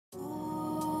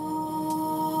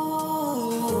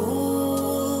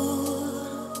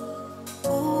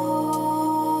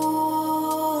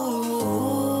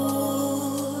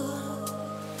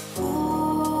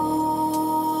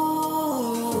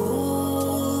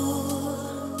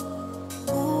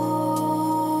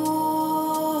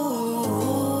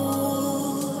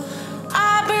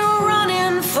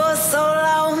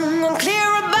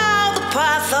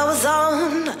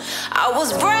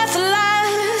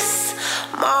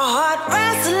heart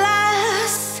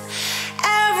restless.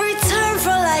 Every turn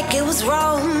felt like it was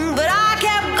wrong, but I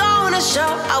kept going to show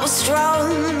I was strong.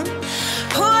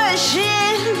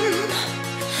 Pushing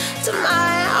to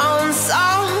my own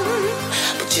song,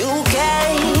 but you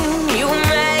came, you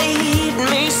made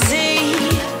me see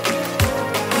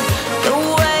the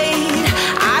weight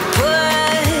I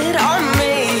put on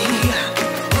me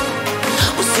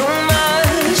was too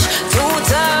much, too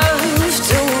tough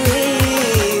to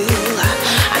heal.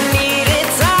 I needed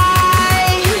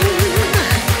time,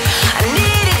 I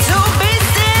needed to be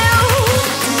still.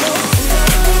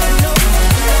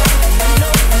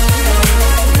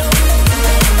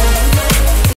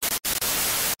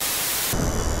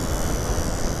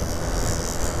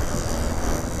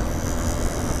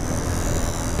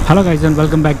 Hello guys and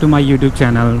welcome back to my YouTube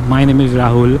channel. My name is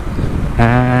Rahul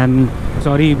and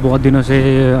sorry बहुत दिनों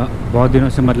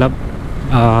से मतलब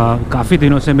काफ़ी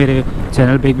दिनों से मेरे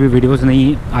channel पे भी वीडियोस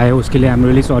नहीं आए, उसके लिए आई एम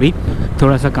रियली सॉरी।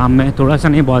 थोड़ा सा काम में, थोड़ा सा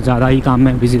नहीं बहुत ज़्यादा ही काम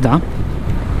में बिजी था।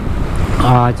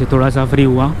 आज थोड़ा सा फ्री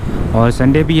हुआ और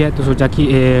संडे भी है तो सोचा कि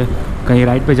कहीं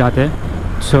राइड पे जाते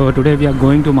हैं। So today we are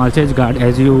going to Malshej Ghat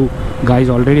as you guys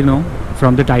already know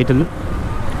from the title.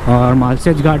 और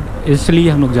मालशेज घाट इसलिए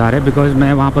हम लोग जा रहे हैं बिकॉज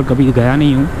मैं वहाँ पर कभी गया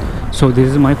नहीं हूँ। So this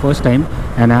is my first time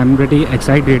and I am very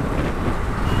excited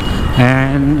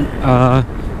and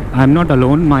I am not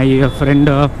alone. My friend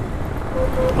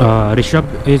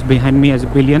Rishabh is behind me as a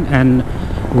pillion and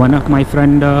one of my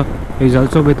friend is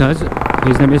also with us.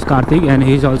 His name is Karthik and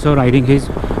he is also riding his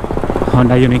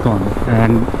Honda Unicorn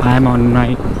and I am on my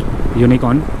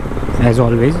Unicorn as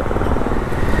always.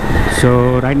 So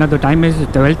right now the time is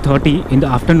 12:30 in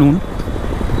the afternoon.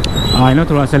 I know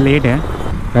थोड़ा सा late है.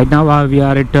 Right now we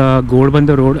are at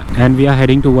Ghodbandha Road and we are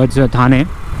heading towards Thane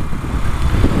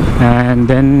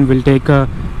and then we'll take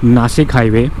Nasik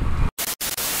highway.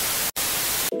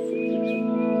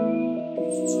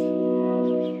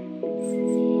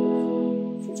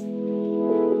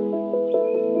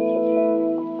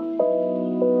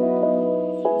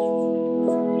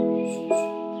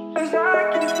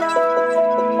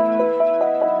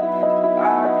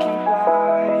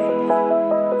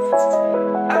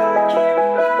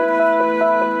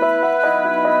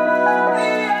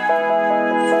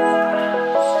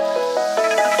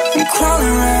 I'm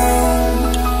crawling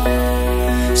around,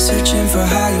 searching for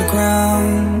higher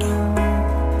ground.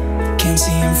 Can't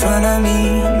see in front of me,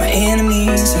 my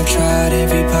enemies. I've tried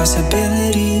every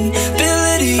possibility,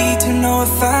 ability to know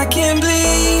if I can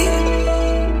bleed.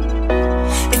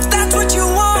 If that's what you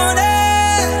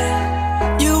wanted,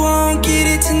 you won't get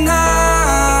it tonight.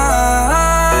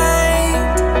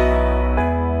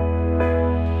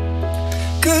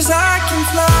 'Cause I can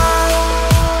fly.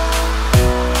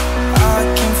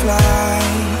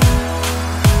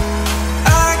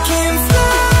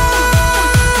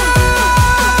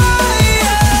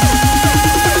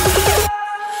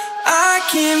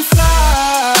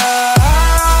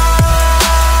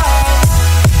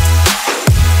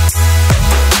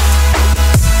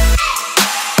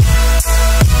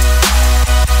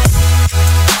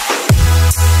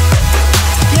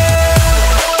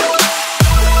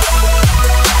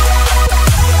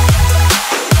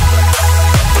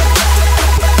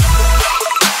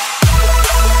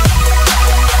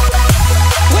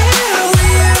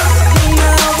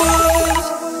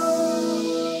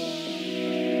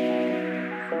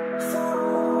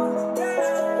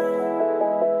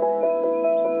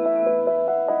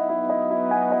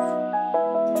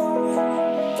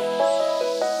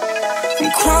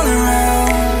 I'm crawling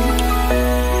around,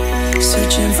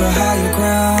 searching for higher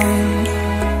ground.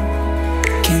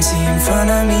 Can't see in front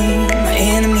of me, my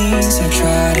enemies. I've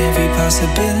tried every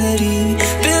possibility,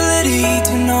 ability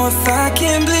to know if I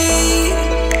can bleed.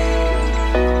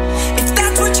 If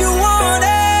that's what you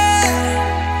wanted,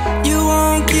 you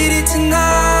won't get it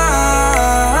tonight.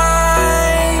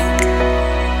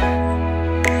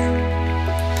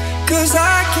 'Cause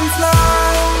I can fly.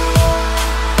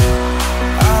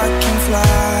 I can fly.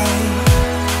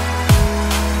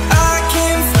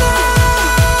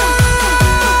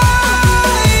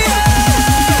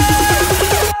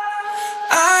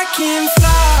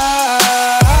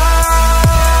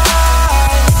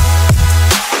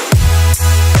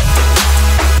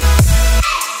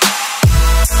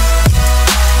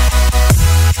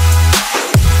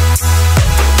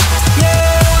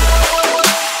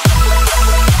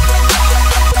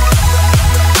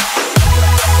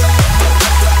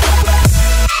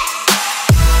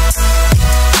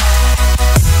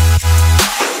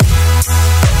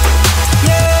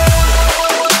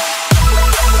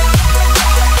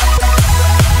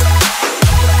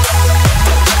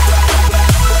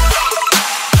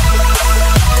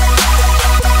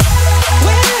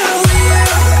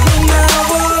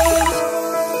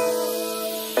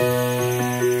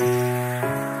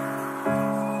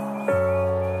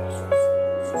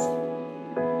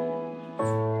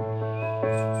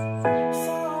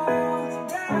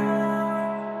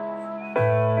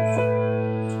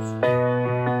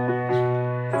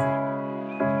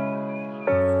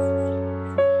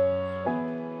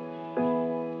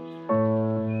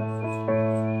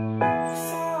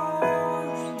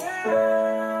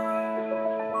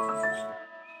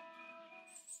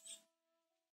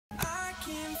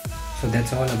 So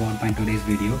that's all about my today's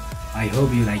video. I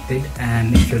hope you liked it,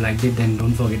 and if you liked it then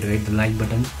don't forget to hit the like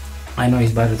button. I know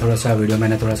इस बार थोड़ा सा video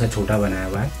मैंने थोड़ा सा छोटा बनाया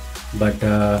हुआ है, बट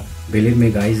बिलीव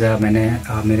मी गाइज मैंने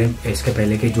मेरे इसके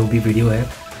पहले के जो भी वीडियो है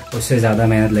उससे ज़्यादा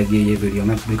मेहनत लगी है ये वीडियो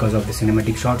में, because of the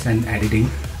cinematic shots and editing,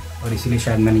 और इसीलिए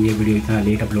शायद मैंने ये वीडियो इतना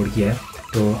लेट अपलोड किया है.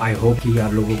 तो आई होप कि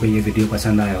आप लोगों को ये वीडियो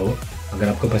पसंद आया हो. अगर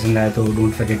आपको पसंद आया तो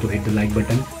don't forget to hit the like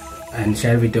button and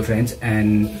share with your friends,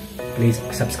 and please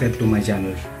subscribe to my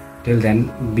channel. Till then,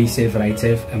 be safe, ride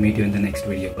safe, and meet you in the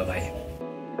next video. Bye bye.